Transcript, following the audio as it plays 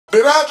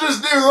Did I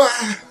just do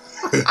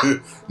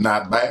that?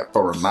 Not bad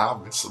for a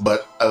novice,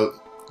 but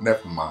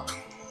never mind.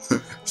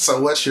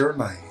 So what's your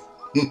name?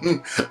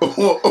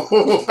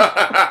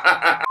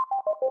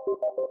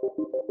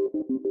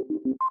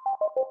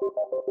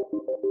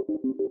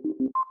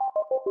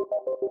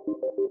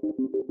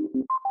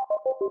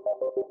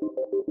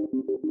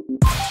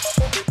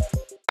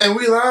 And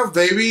we live,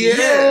 baby,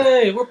 yeah!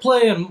 Yay! We're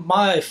playing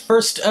my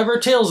first ever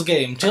Tales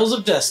game, Tales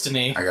of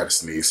Destiny. I gotta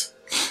sneeze.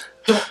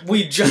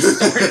 We just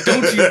started,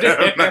 don't you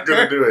dare! I'm not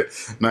gonna do it.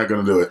 Not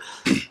gonna do it.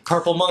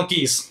 Purple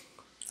monkeys.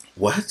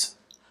 What?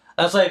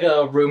 That's like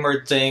a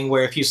rumored thing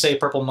where if you say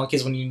purple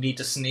monkeys when you need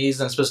to sneeze,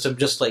 then it's supposed to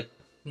just, like,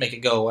 make it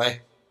go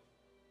away.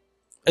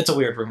 It's a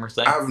weird rumor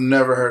thing. I've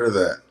never heard of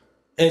that.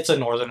 It's a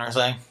northerner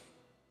thing.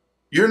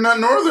 You're not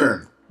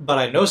northern. But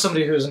I know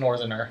somebody who's a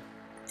northerner.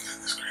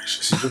 Goodness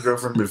gracious. Your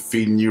girlfriend been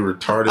feeding you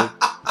retarded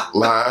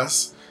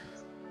lies?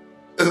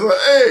 It's like,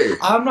 hey!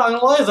 I'm not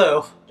gonna lie,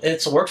 though.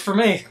 It's worked for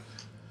me.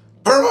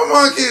 Purple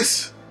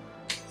monkeys!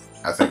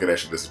 I think it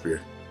actually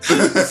disappeared.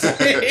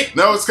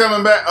 No, it's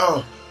coming back.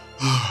 Oh.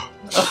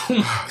 Oh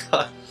my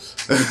god.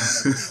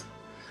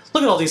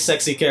 Look at all these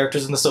sexy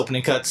characters in this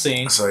opening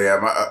cutscene. So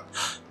yeah,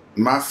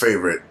 my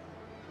favorite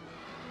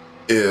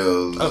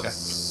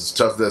is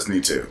Tough Destiny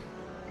 2.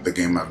 The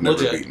game I've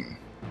never beaten.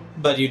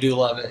 But you do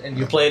love it, and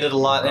you played it a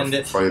lot, and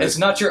it's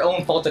not your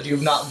own fault that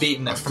you've not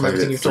beaten it from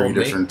everything you've told me. I've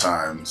played it 3 different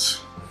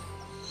times.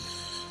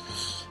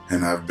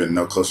 And I've been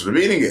no closer to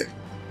beating it.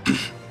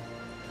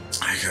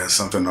 Because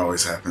something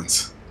always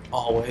happens.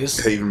 Always.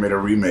 They even made a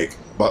remake,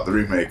 bought the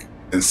remake,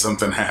 and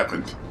something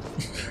happened.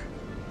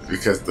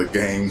 Because the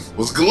game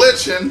was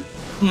glitching.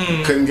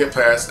 Couldn't get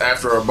past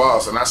after a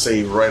boss, and I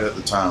say right at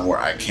the time where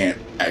I can't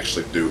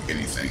actually do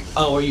anything.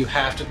 Oh, where you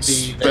have to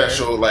be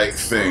special like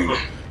thing.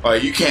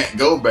 Like you can't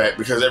go back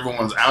because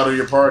everyone's out of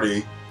your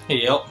party.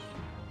 Yep.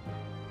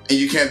 And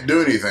you can't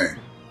do anything.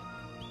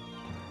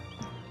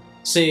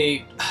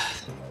 See,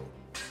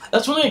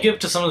 that's when I give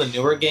to some of the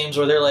newer games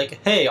where they're like,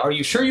 hey, are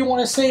you sure you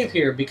want to save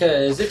here?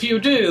 Because if you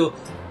do,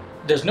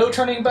 there's no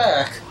turning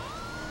back.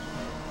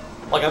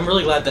 Like, I'm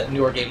really glad that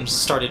newer games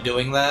started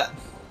doing that.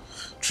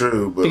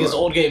 True, but... Because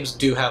old games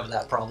do have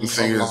that problem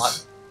a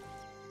lot.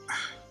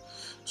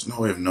 There's no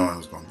way of knowing it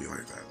was going to be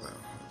like that, though.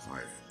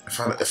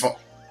 It's like,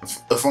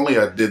 if only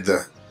I did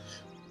the...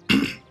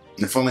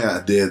 if only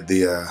I did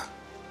the,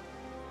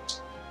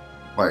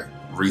 like,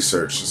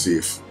 research to see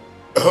if...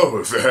 Oh,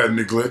 if it had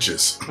any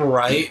glitches.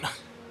 Right.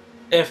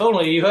 If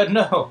only you had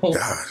known.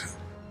 God.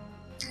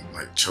 I'm,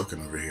 like,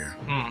 choking over here.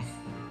 I mean,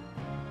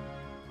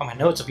 I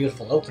know it's a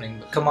beautiful opening,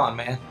 but come on,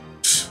 man.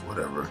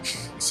 Whatever.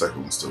 The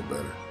second one's still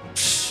better.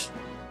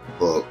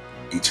 Well,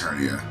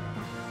 Eternia.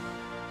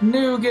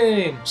 New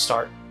game.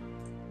 Start.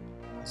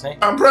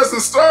 I'm pressing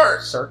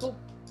start. Circle?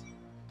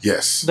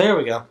 Yes. There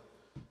we go.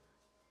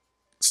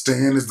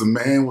 Stan is the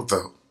man with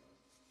the...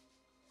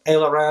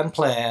 Aileron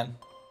plan.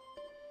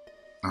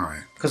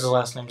 Alright. Because the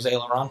last name is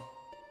Aileron.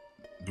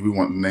 Do we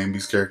want to name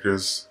these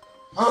characters?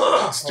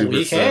 Stupid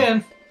we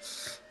can.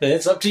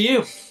 It's up to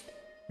you.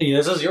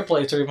 This is your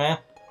playthrough, man.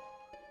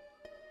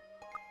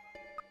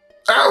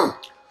 Oh!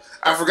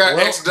 I forgot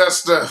X does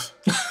stuff.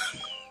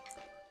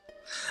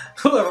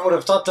 Whoever would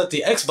have thought that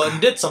the X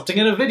button did something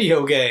in a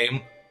video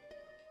game?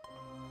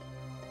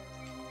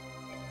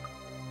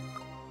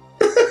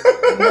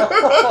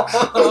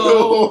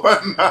 No.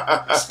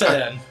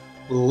 Stan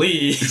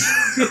Lee.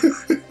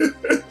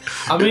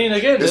 I mean,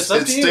 again, it's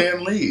up to you.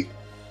 Stan Lee.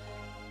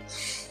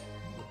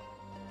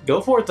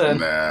 Go for it then.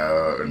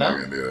 No, we're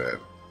not gonna do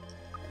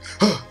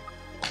that.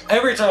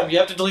 Every time you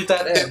have to delete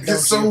that end.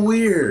 It's so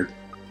weird.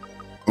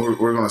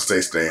 We're gonna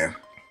stay Stan.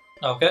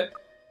 Okay.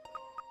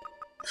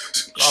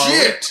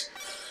 Shit!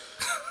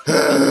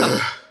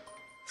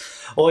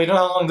 Well, you know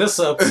how long this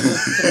the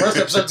first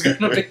episode's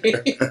gonna be.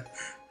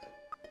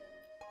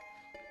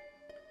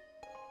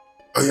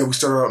 Oh yeah, we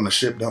started out on the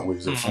ship, don't we?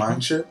 Is it a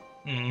flying ship?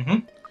 Mm-hmm.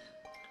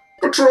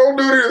 Patrol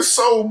duty is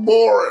so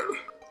boring.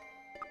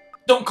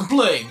 Don't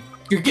complain.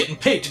 You're getting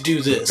paid to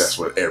do this. That's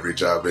what every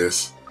job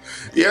is.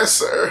 Yes,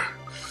 sir.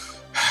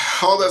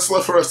 All that's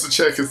left for us to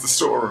check is the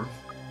storeroom.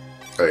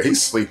 Hey, he's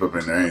asleep up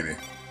in there, ain't he?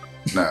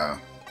 Nah,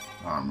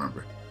 I don't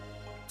remember.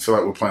 I feel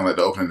like we're playing like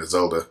the opening to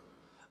Zelda.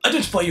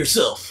 Identify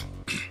yourself.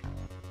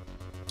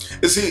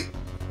 Is he...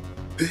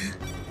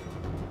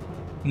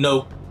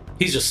 No,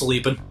 he's just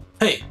sleeping.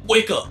 Hey,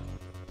 wake up.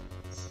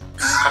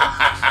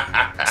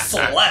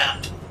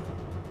 Slap.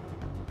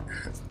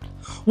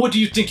 What do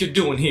you think you're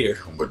doing here?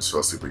 I'm about to fall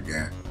asleep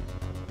again.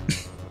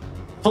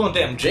 Pulling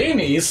damn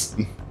Jamies.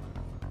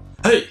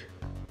 Hey.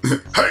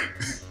 Hey.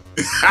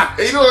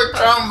 He doing a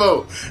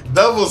combo.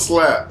 Double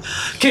slap.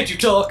 Can't you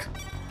talk?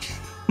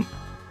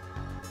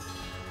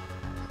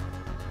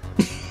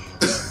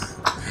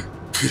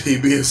 Could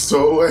he be a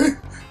stowaway?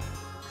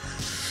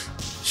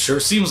 Sure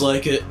seems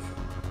like it.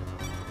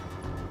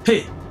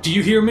 Hey, do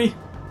you hear me?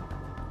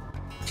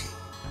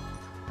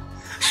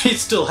 He's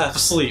still half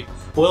asleep.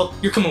 Well,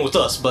 you're coming with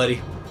us,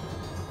 buddy.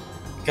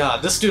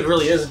 God, this dude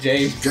really is a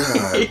James.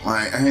 God,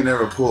 like, I ain't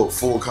never pulled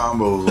full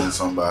combos on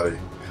somebody.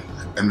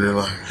 And they're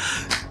like...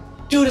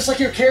 Dude, it's like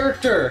your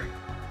character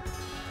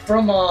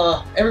from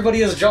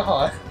Everybody is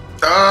John.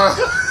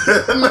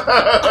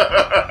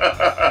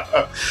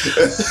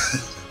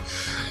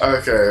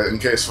 Okay, in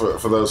case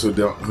for those who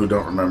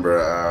don't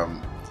remember,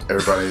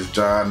 Everybody is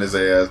John is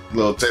a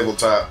little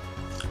tabletop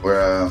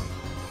where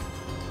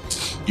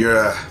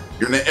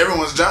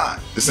everyone's John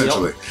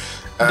essentially.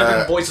 Yep.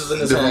 Different voices in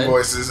his different head.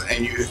 Voices,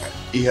 and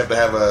you have to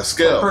have a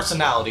skill. Or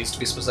personalities, to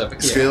be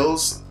specific.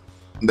 Skills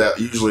that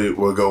usually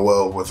will go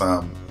well with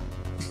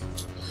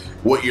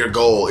what your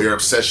goal, your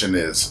obsession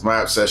is.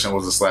 My obsession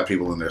was to slap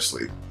people in their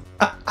sleep.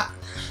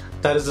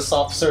 That is this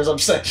officer's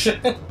obsession.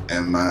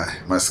 And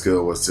my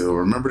skill was to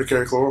remember to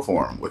carry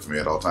chloroform with me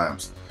at all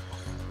times.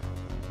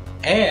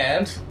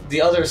 And the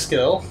other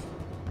skill,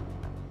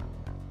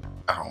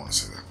 I don't want to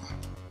say that one.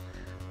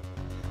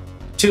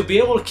 To be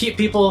able to keep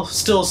people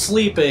still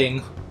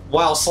sleeping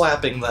while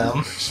slapping them.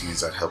 Which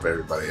means I'd help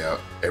everybody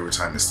out. Every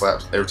time I'd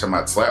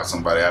slap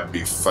somebody, I'd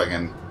be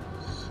fucking,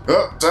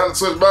 oh, time to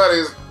switch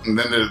bodies. And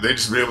then they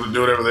just be able to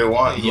do whatever they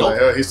want. Yep. Like,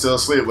 oh, he's still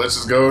asleep. Let's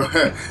just go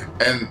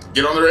and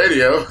get on the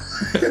radio.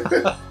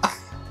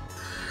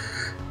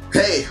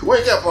 Hey,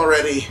 wake up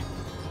already.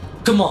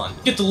 Come on,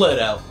 get the lead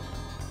out.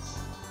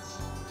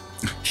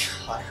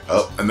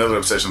 Oh, another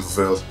obsession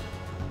fulfilled.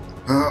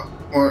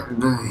 What?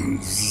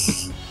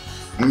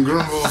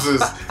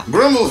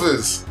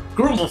 Grumblefizz.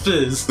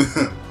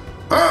 Grumblefizz.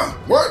 Huh?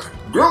 What?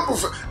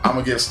 Grumblefizz. I'm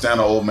gonna give Stan an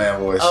old man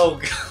voice. Oh,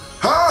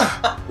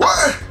 huh?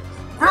 What?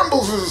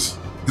 Grumblefizz.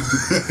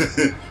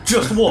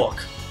 Just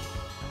walk.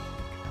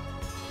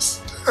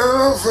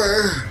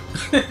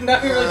 Now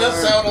he really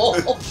does sound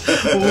old.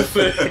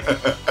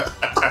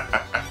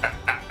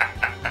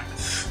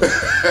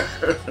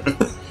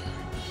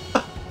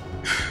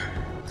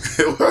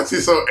 Why is he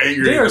so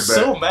angry? They are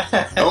so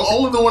mad.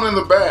 Only the one in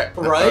the back.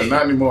 Right?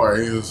 Not anymore.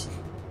 He was.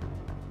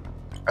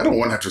 I don't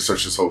want to have to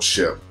search this whole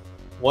ship.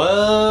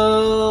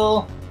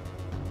 Well,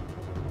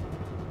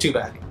 too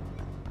bad.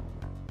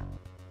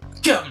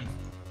 Captain.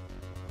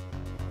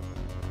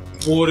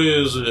 What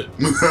is it?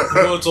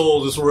 What's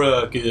all this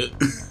racket?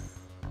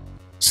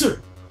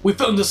 Sir, we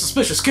found a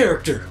suspicious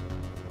character.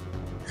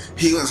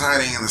 He was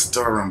hiding in the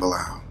storeroom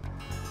below.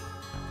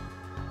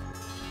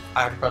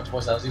 I already brought the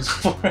voice I was using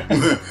for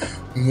it.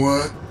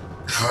 What?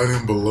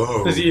 Hiding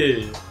below?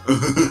 Yeah.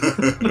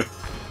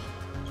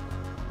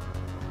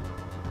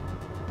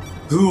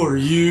 Who are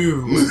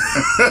you?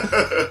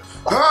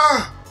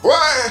 Huh?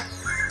 What?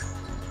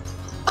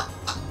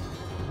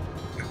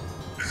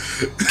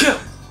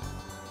 Captain,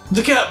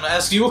 the captain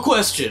asked you a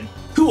question.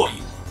 Who are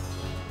you?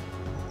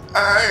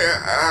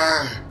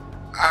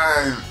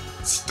 I'm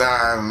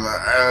Stan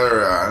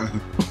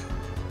Aaron.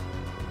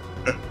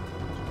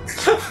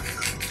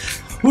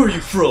 Where are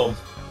you from?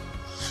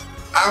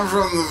 I'm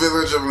from the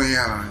village of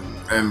Leon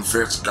and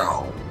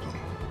Fitzgold.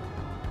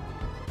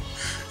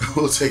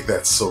 We'll take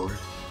that sword.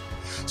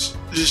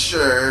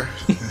 Sure.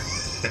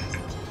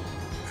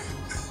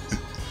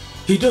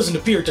 He doesn't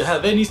appear to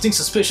have anything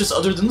suspicious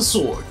other than the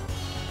sword.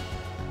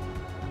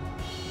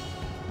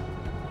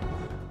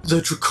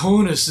 The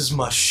Draconis is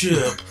my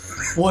ship.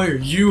 Why are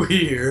you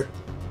here?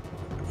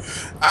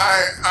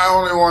 I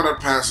only want a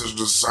passage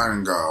to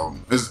Sangald.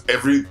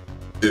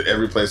 Did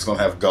every place gonna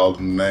have Gald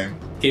in the name?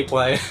 Keep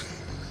playing.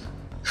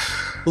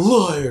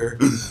 Liar!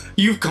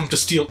 You've come to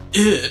steal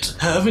it,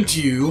 haven't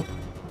you?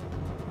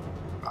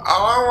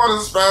 All I want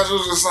is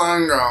passage to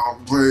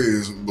Sangald.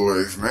 Please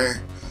believe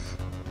me.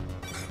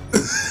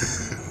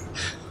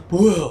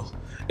 Well,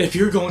 if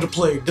you're going to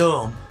play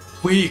dumb,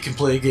 we can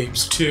play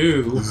games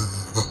too.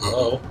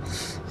 Oh.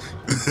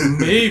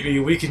 Maybe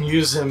we can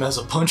use him as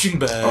a punching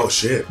bag. Oh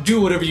shit. Do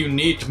whatever you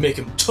need to make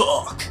him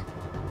talk.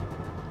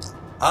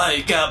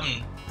 Hi,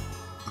 Captain.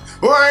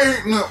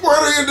 Wait!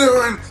 What are you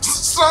doing?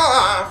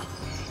 Stop!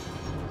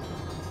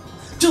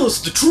 Tell us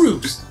the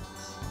truth.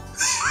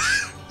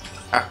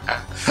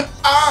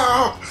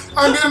 Oh!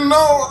 I didn't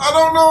know! I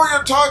don't know what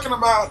you're talking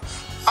about!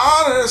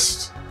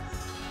 Honest!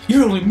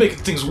 You're only making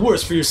things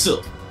worse for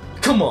yourself.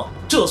 Come on,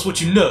 tell us what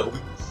you know.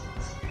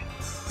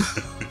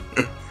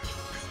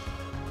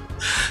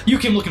 You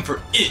came looking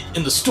for it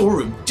in the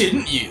storeroom,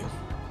 didn't you?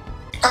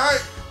 I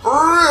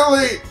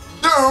really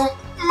don't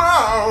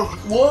know!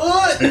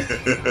 What?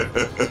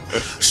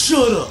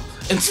 Shut up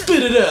and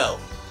spit it out.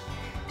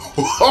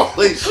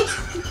 Holy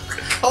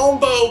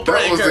Combo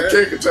breaker. That was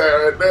the kick attack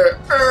right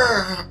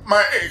there.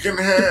 My aching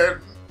head.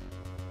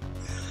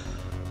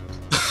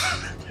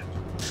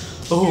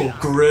 Oh,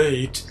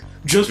 great.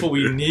 Just what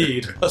we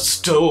need. A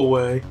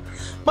stowaway.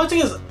 My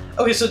thing is,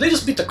 okay, so they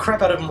just beat the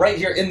crap out of him right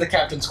here in the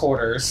captain's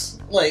quarters.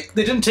 Like,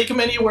 they didn't take him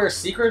anywhere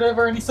secretive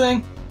or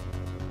anything?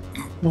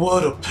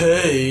 What a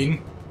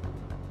pain.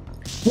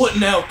 What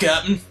now,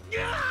 Captain?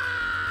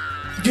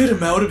 Get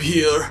him out of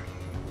here.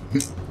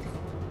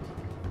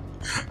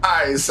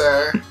 Aye,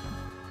 sir.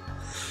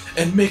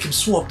 And make him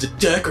swap the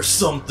deck or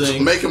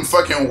something. Make him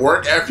fucking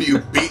work after you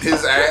beat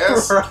his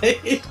ass?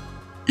 Right?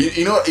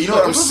 You know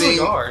what I'm seeing?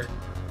 Guard.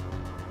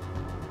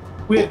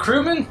 We had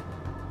crewman,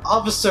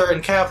 officer,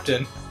 and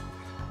captain.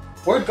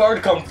 Where'd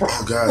guard come from?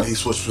 Oh god, he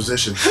switched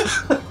positions.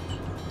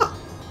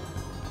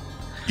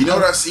 You know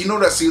what I see? You know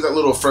what I see? That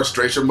little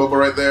frustration bubble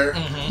right there.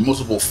 Mm-hmm.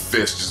 Multiple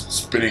fists just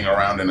spinning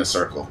around in a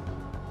circle.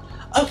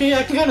 Okay,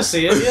 I can kind of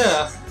see it.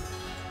 Yeah.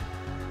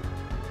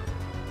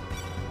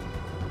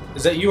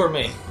 Is that you or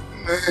me?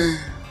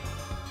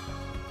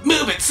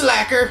 Move it,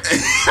 slacker!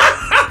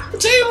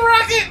 Team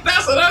Rocket!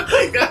 That's what I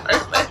think of.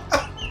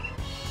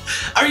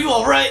 Are you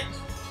alright?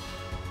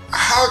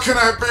 How can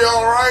I be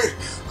alright?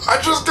 I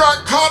just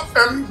got caught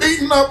and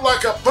beaten up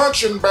like a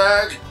punching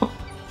bag.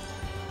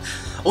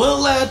 Well,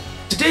 lad,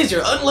 today's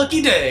your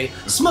unlucky day,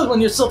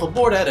 smuggling yourself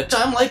aboard at a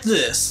time like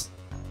this.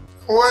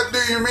 What do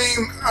you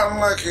mean,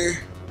 unlucky?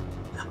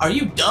 Are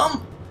you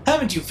dumb?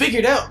 Haven't you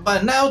figured out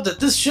by now that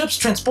this ship's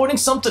transporting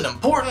something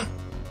important?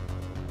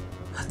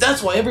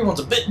 That's why everyone's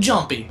a bit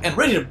jumpy and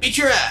ready to beat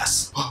your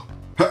ass.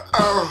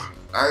 Oh,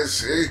 I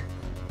see.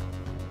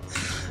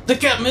 The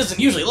captain isn't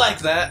usually like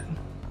that.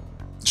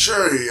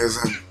 Sure he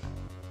isn't.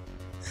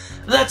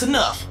 That's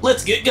enough.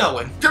 Let's get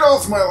going. Get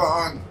off my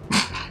lawn.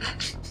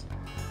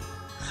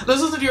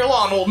 This isn't your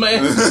lawn, old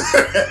man.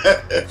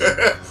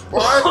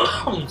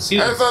 What?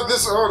 Excuse I me. thought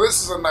this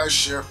is a nice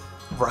ship.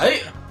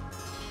 Right?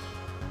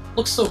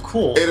 Looks so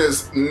cool. It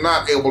is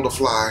not able to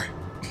fly.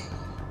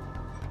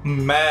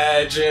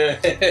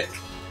 Magic.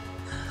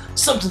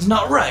 Something's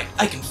not right.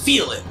 I can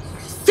feel it.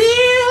 Feel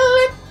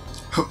it?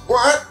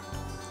 What?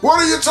 What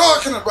are you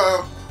talking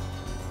about?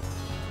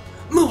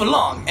 Move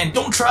along and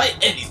don't try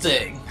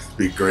anything.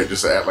 Be great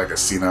just to act like a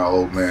senile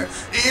old man.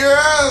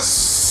 Yes,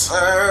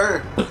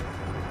 sir.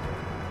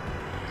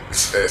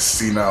 A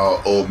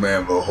senile old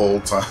man the whole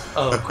time.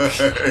 Oh,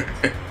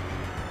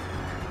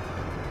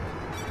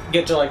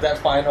 get to like that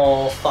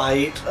final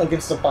fight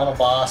against the final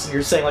boss, and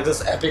you're saying like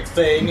this epic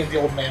thing in the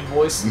old man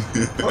voice.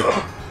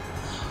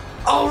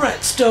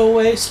 Alright,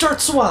 stowaway, start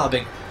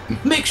swabbing.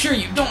 Make sure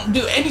you don't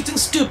do anything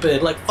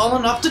stupid like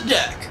falling off the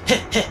deck.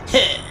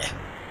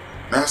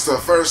 That's the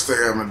first thing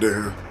I'm gonna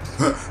do.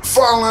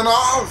 Falling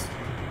off?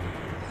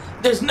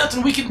 There's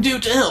nothing we can do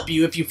to help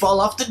you if you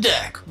fall off the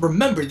deck.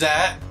 Remember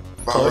that.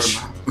 Push.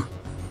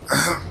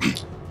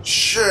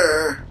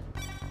 Sure.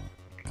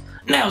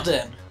 Now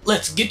then,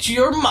 let's get you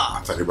your I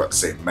mop. thought you were about to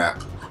say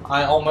map.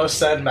 I almost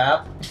said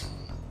map.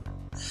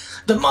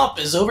 The mop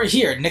is over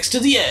here next to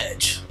the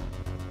edge.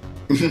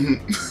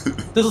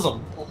 This is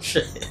some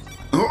bullshit.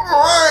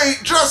 Wait,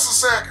 just a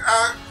sec.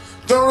 I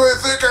don't really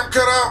think I'm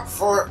cut out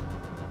for it.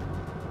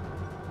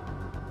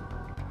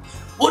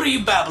 What are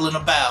you babbling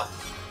about?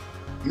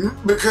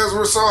 Because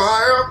we're so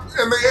high up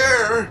in the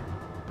air.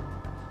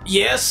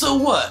 Yeah, so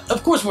what?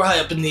 Of course we're high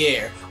up in the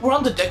air. We're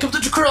on the deck of the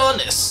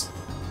Jacronis.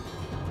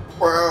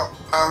 Well,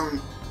 I'm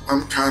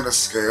kind of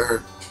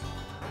scared.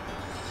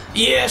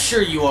 Yeah,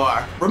 sure you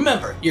are.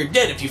 Remember, you're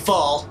dead if you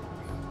fall.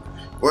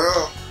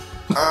 Well,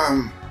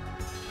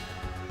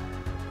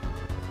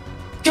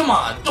 Come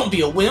on, don't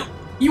be a wimp.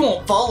 You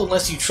won't fall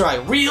unless you try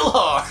real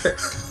hard.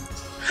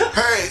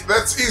 hey,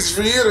 that's easy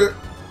for you to...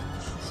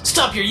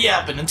 Stop your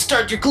yapping and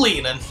start your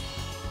cleaning.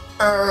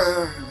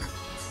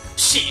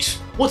 Sheesh,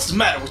 what's the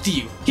matter with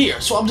you? Here,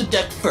 swab the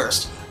deck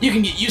first. You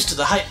can get used to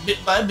the height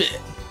bit by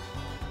bit.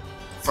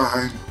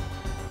 Fine.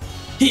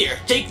 Here,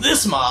 take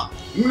this mop.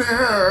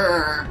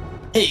 Nah.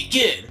 Hey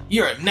kid,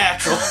 you're a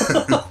natural.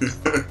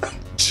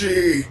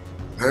 Gee,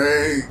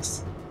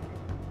 thanks.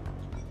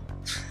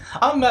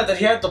 I'm mad that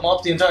he had the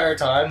mop the entire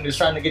time and he was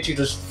trying to get you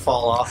to just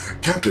fall off.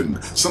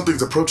 Captain,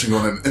 something's approaching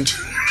on an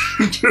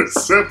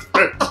intercept.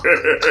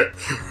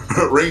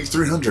 Range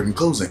 300 and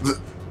closing.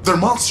 They're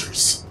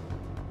monsters.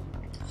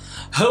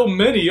 How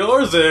many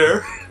are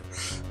there?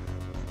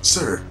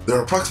 Sir, there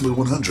are approximately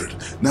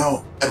 100.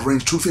 Now at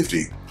range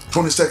 250.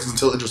 20 seconds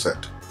until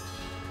intercept.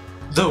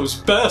 Those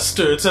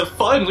bastards have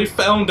finally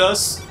found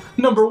us.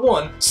 Number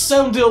 1,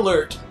 sound the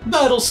alert.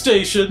 Battle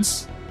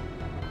stations.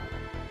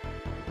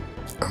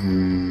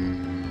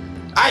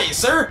 Aye,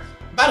 sir.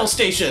 Battle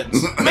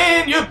stations.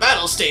 Man, your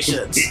battle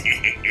stations.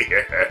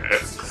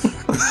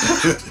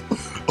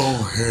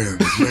 All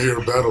hands, mayor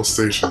battle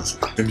stations,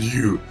 and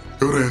you,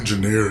 go to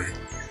engineering.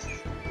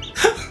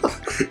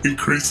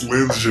 Increase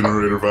lens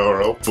generator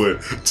power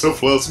output to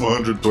plus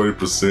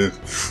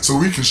 120% so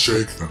we can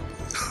shake them.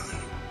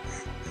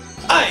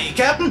 Aye,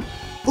 Captain.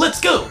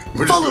 Let's go.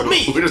 Follow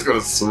me. We're just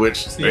gonna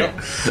switch. Yep.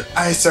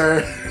 Aye,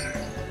 sir.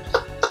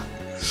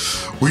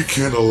 We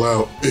can't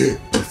allow it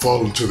to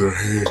fall into their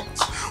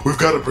hands. We've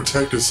got to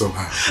protect it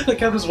somehow. The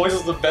Captain's voice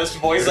is the best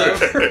voice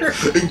ever.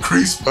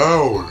 Increase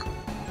power.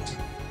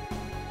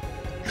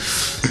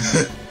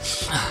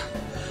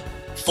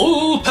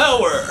 Full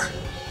power.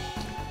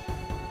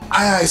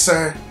 Aye, aye,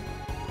 sir.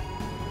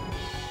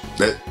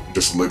 That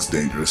just looks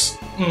dangerous.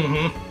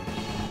 Mm-hmm.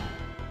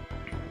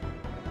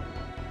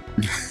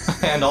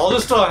 And all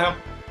this time,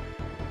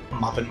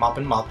 mopping.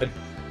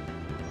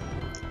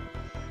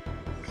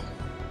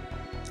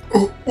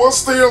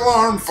 What's the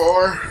alarm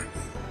for?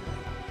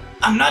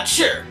 I'm not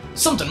sure.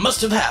 Something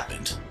must have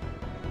happened.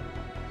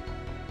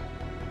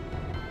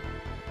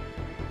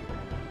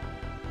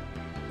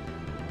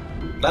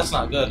 That's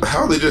not good.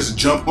 How they just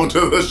jump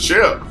onto the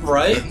ship?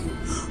 Right?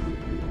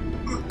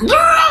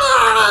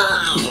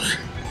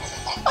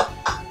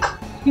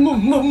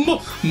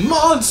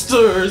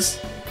 Monsters!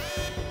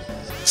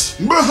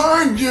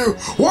 Behind you!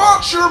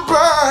 Watch your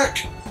back!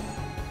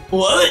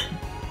 What?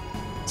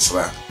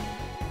 Slap.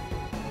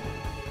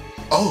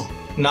 Oh.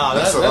 Nah,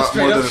 that's a lot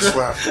more than a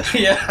slap.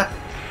 Yeah.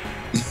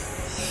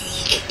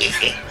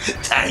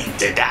 Time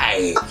to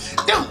die.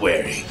 Don't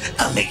worry.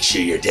 I'll make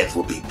sure your death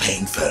will be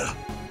painful.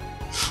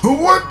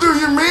 What do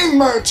you mean,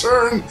 my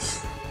turn?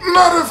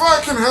 Not if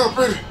I can help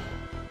it.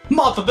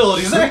 Mop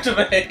abilities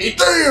activate.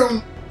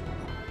 Damn.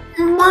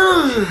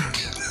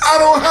 I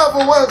don't have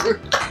a weapon.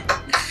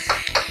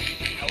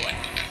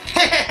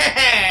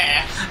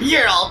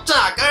 You're all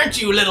talk,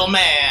 aren't you, little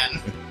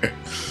man?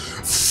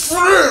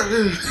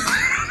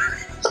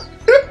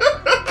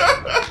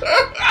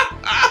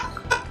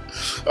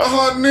 All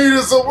I need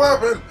is a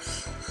weapon.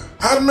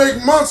 I'd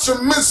make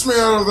monster mince me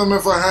out of them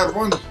if I had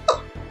one.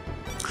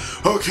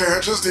 Okay, I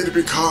just need to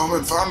be calm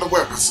and find a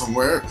weapon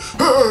somewhere.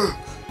 Oh,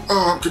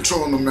 I'm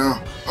controlling them now.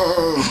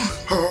 Oh,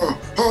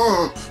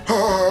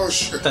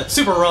 shit. That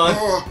super run.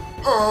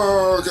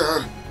 Oh,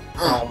 God.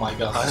 Oh my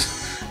god.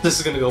 This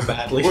is gonna go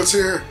badly. What's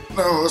here?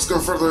 No, let's go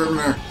further in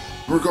there.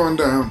 We're going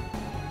down.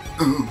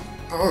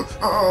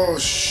 Oh,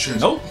 shit.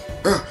 Nope.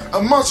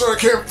 A monster, I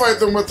can't fight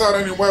them without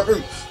any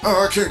weapon.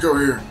 Oh, I can't go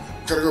here.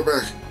 Gotta go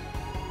back.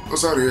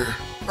 What's out of here?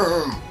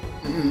 Oh,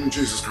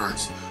 Jesus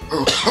Christ.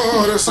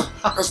 Oh,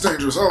 that's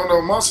dangerous. Oh,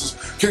 no, monsters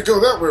can't go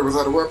that way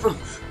without a weapon.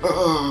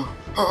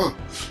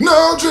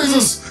 No,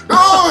 Jesus!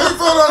 Oh, he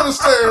fell down the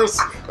stairs.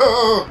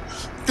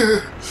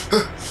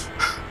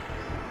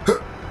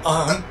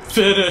 I'm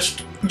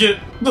finished. Get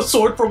the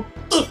sword from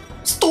the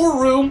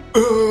storeroom.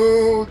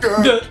 Oh,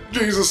 God. Dead.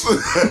 Jesus.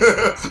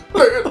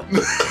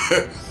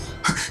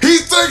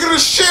 He's taking a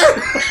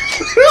shit!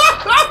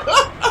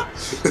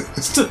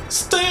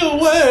 Stay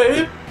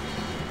away!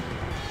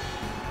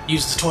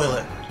 Use the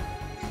toilet.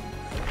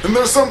 And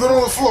there's something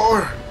on the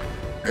floor.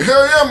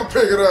 Hell yeah, I'm gonna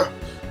pick it up.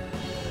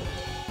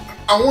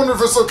 I wonder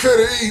if it's okay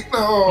to eat.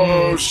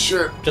 Oh,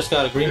 shit. Just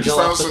got a green You gel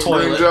found off the some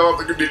toilet. green gel.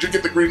 Did you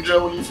get the green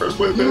gel when you first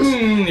played this?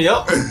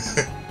 Yep.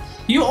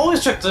 You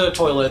always check the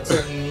toilets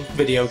in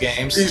video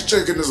games. He's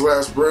taking his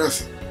last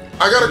breath.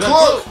 I got a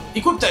cloak!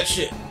 Equip that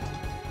shit.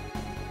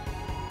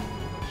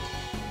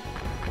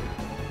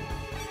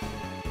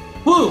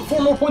 Woo!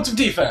 4 more points of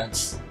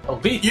defense. Oh,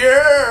 beat.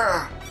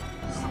 Yeah!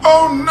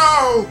 Oh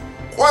no!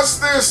 What's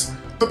this?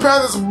 The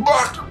path is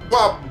blocked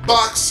by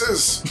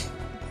boxes.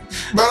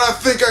 But I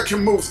think I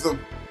can move them.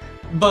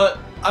 But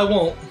I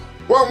won't.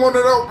 Why won't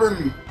it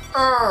open?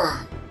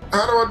 How do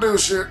I do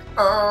shit?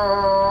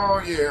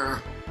 Oh, yeah.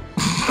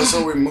 That's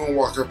how we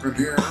moonwalk up in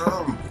here.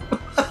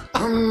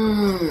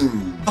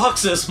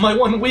 Boxes, my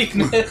one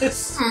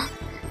weakness.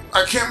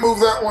 I can't move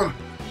that one.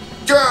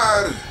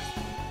 God!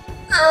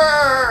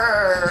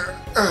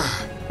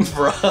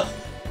 Bruh.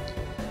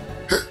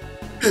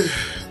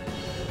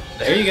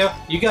 There you go.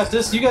 You got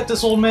this. You got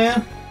this, old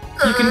man.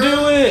 You can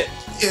do it.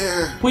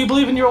 Yeah. We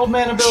believe in your old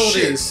man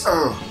abilities. Shit.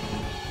 Oh.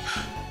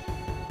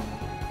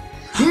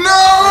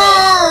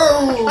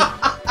 No!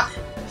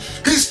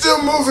 He's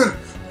still moving.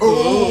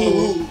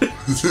 Oh.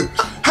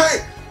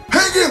 Hey,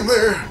 hang in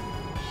there.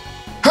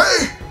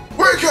 Hey,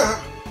 wake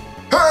up.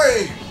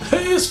 Hey.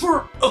 Hey, it's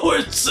for. Oh,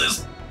 it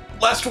says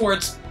last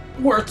words.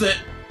 Worth it.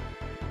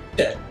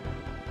 Dead.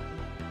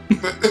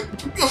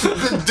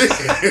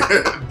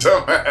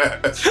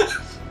 Dumbass.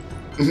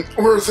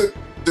 Worth it.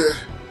 Dead.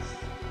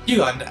 You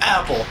got an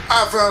apple.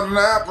 I found an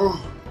apple.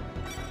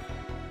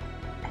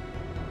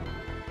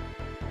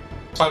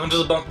 Climb into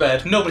the bunk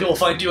bed. Nobody will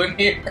find you in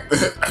here.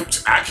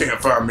 I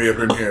can't find me up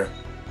in here.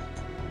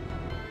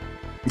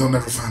 They'll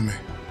never find me.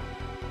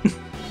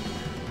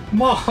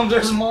 Mom,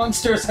 there's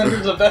monsters under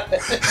the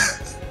bed.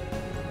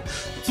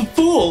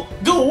 Fool,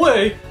 go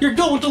away. You're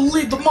going to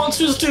lead the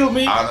monsters to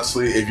me.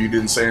 Honestly, if you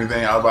didn't say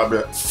anything, I was about to be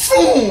like,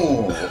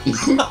 fool!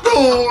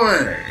 Go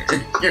away!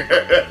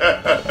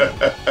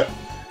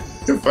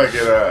 If I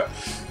get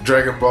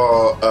Dragon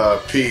Ball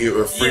P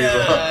or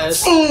Frieza,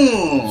 Yes.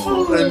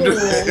 fool!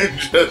 And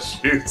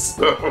just shoot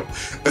some.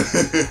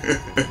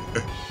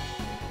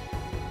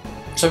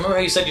 So remember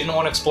how you said you didn't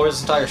want to explore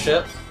this entire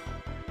ship?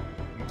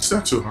 It's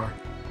not too hard.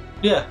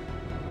 Yeah.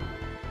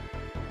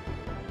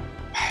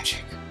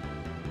 Magic.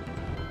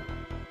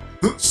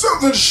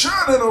 Something's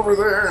shining over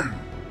there.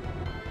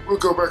 We'll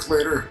go back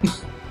later.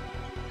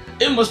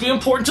 It must be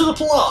important to the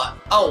plot.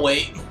 I'll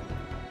wait.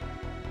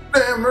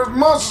 Damn, there's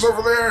monsters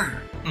over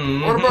there.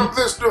 Mm-hmm. What about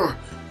this door?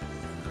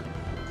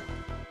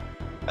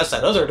 That's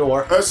that other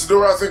door. That's the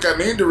door I think I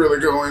need to really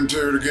go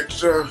into to get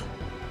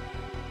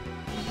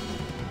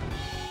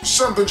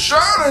something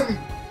shining.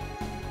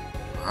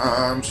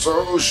 I'm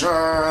so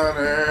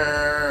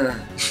shiny.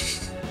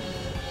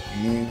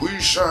 We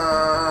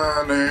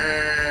shiny.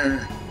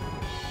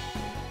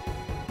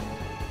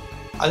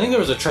 I think there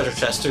was a treasure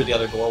chest through the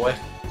other doorway.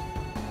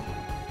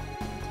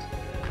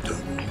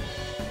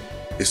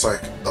 It's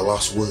like the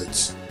Lost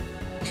Woods.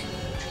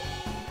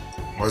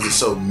 Why is it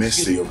so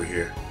misty over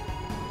here?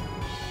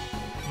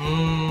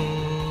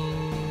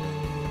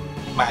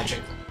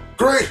 Magic.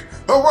 Great!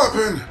 A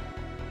weapon!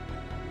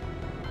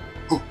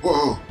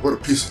 Whoa, what a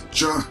piece of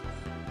junk.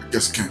 I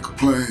guess I can't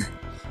complain.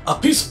 A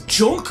piece of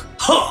junk?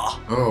 Ha!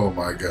 Oh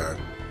my god.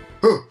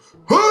 Who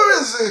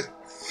is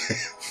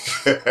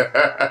it?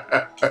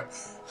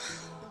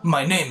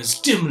 My name is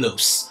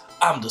Dimlos.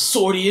 I'm the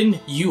swordian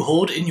you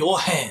hold in your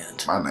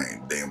hand. My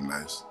name damn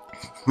nice.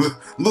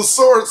 The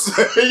sword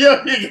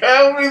yo, you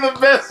got me the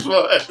best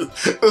one.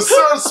 The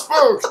sword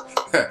spoke.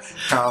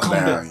 Calm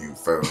down, you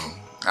fool.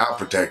 I'll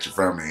protect you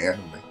from the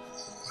enemy.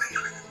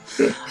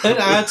 It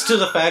adds to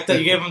the fact that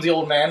you gave him the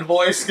old man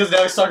voice, because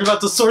now he's talking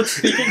about the sword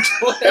speaking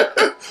to him.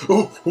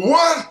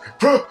 What?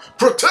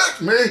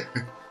 Protect me?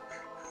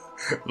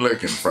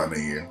 Look in front of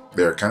you.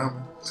 They're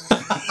coming.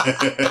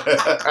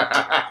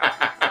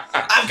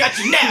 I've got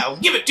you now.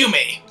 Give it to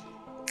me.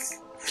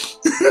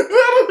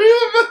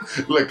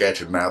 Look at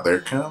you now.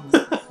 They're coming.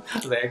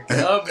 They're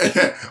coming.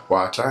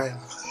 Watch out.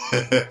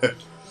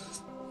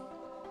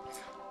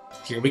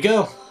 Here we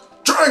go.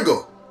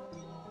 Triangle.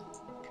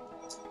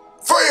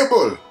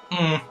 Fireball.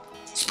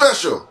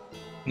 Special.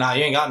 Nah,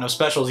 you ain't got no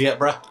specials yet,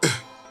 bruh.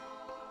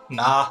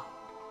 Nah.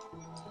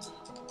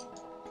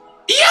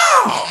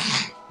 Yeah.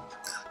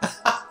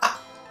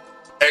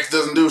 X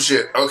doesn't do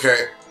shit.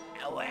 Okay.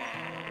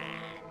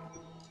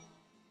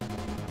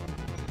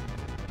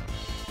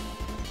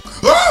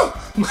 Oh!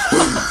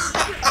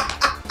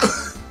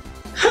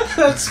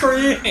 That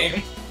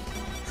scream.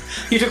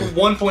 He took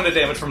 1 point of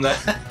damage from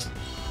that.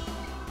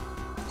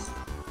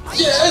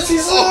 Yes,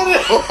 he's on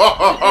it!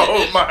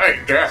 Oh my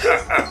god!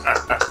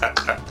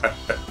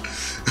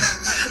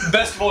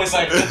 Best voice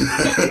actor.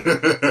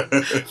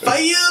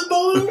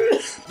 Fireball!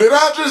 Did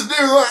I just do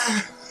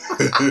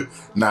that?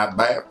 Not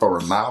bad for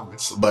a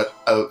novice, but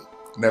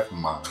never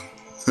mind.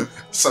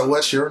 So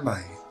what's your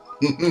name?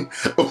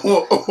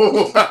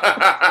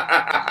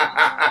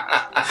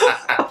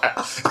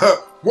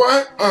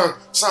 What?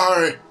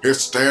 Sorry.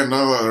 It's stand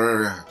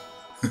over.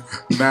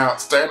 Now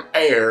stand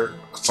air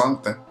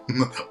something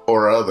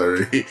or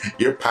other.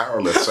 You're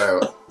powerless,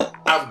 so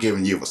I've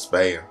given you a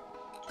spell.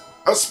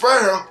 A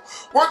spell?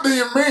 What do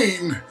you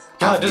mean?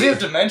 God, does he have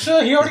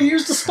dementia? He already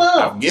used the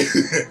spell. I'm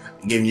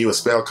giving you a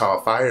spell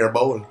called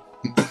Fireball.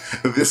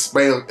 This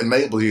spell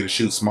enables you to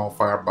shoot small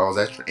fireballs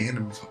at your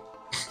enemy.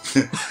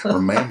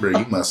 Remember,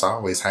 you must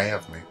always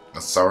have me, a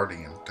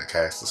swordian, to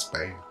cast a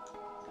spell.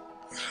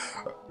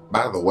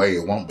 By the way,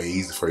 it won't be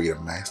easy for you to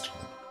master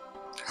them.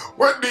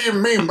 What do you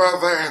mean by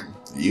that?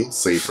 You'll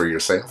see for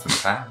yourself in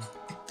time.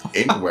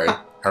 Anyway,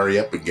 hurry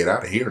up and get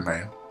out of here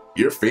now.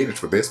 You're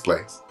finished with this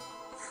place.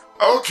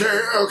 Okay,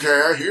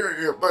 I hear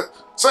you, but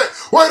say,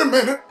 wait a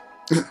minute.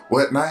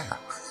 What now?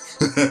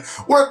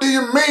 What do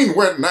you mean,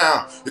 what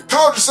now? You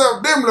called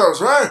yourself Dimlos,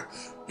 right?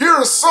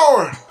 You're a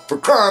sword, for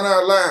crying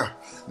out loud.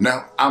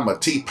 No, I'm a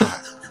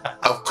teapot.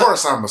 Of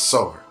course I'm a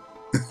sword.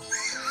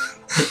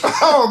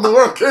 How in the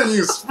world can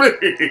you speak?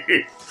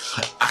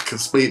 I can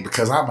speak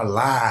because I'm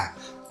alive.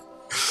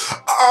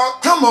 Oh,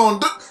 come on.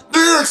 Do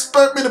you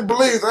expect me to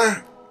believe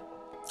that?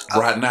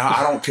 Right now,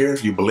 I don't care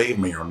if you believe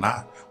me or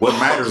not. What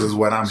matters is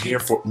what I'm here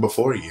for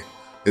before you.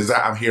 Is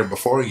that I'm here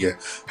before you.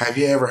 Have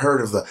you ever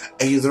heard of the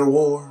Aether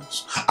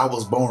Wars? I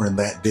was born in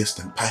that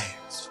distant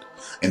past.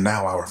 And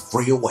now I was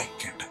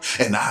reawakened.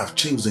 And I've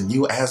chosen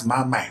you as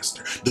my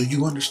master. Do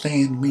you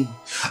understand me?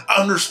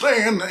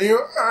 Understand you?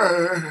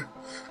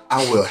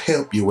 I will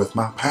help you with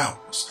my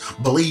powers.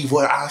 Believe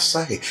what I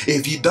say.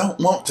 If you don't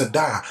want to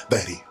die,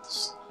 that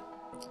is.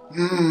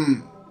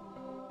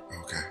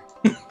 Okay.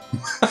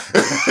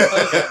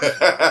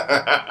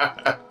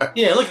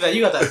 Yeah, look at that.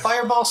 You got that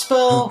fireball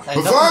spell.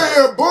 And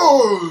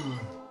Fireball!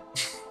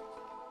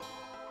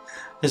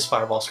 His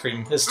fireball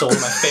scream is still one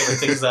of my favorite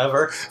things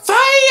ever.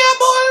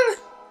 Fireball!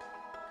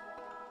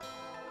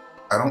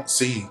 I don't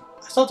see.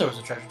 I thought there was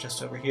a treasure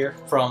chest over here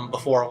from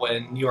before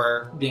when you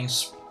were being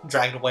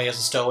dragged away as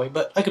a stowaway,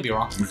 but I could be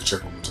wrong. We can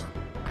check one more time.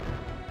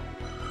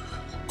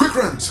 Quick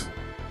runs!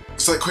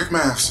 It's like quick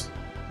maths.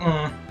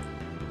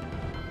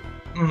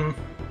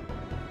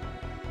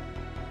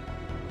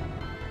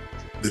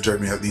 They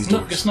drag me out these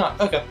doors. No, it's not.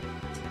 Okay.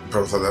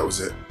 Probably thought that was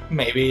it.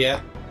 Maybe,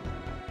 yeah.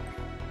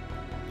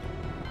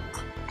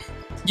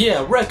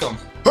 Yeah, wreck him.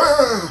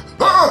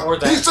 Or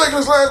that. He's taking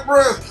his last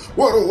breath.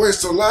 What a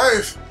waste of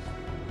life.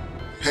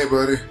 Hey,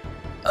 buddy.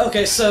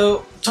 Okay,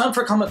 so time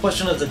for comment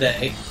question of the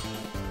day.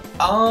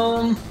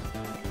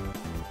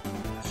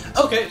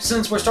 Okay,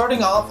 since we're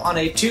starting off on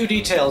a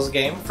 2D Tales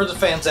game, for the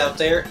fans out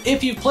there,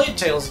 if you've played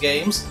Tales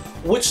games,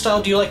 which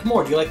style do you like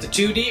more? Do you like the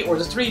 2D or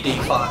the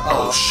 3D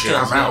Oh shit,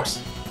 Tales I'm out.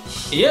 games?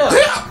 Yeah.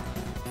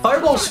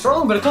 Fireball's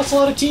strong, but it costs a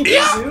lot of TP,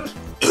 dude.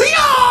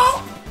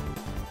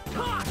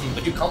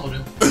 But you comboed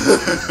him.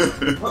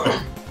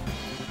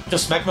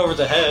 Just smack him over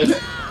the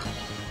head.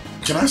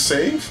 Can I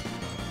save?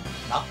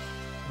 No.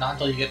 Not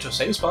until you get to a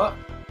save spot.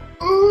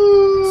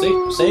 Ooh.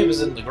 See, save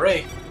is in the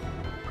gray.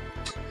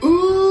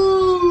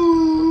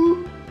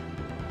 Ooh.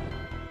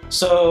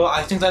 So,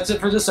 I think that's it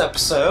for this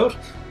episode.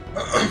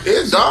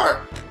 It's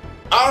dark.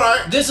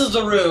 Alright. This is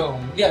the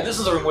room. Yeah, this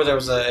is the room where there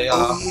was a...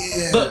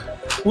 yeah.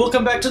 But we'll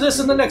come back to this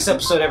in the next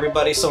episode,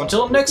 everybody. So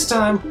until next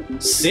time,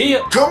 see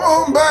ya! Come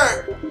on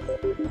back.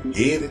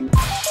 Hit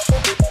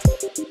it.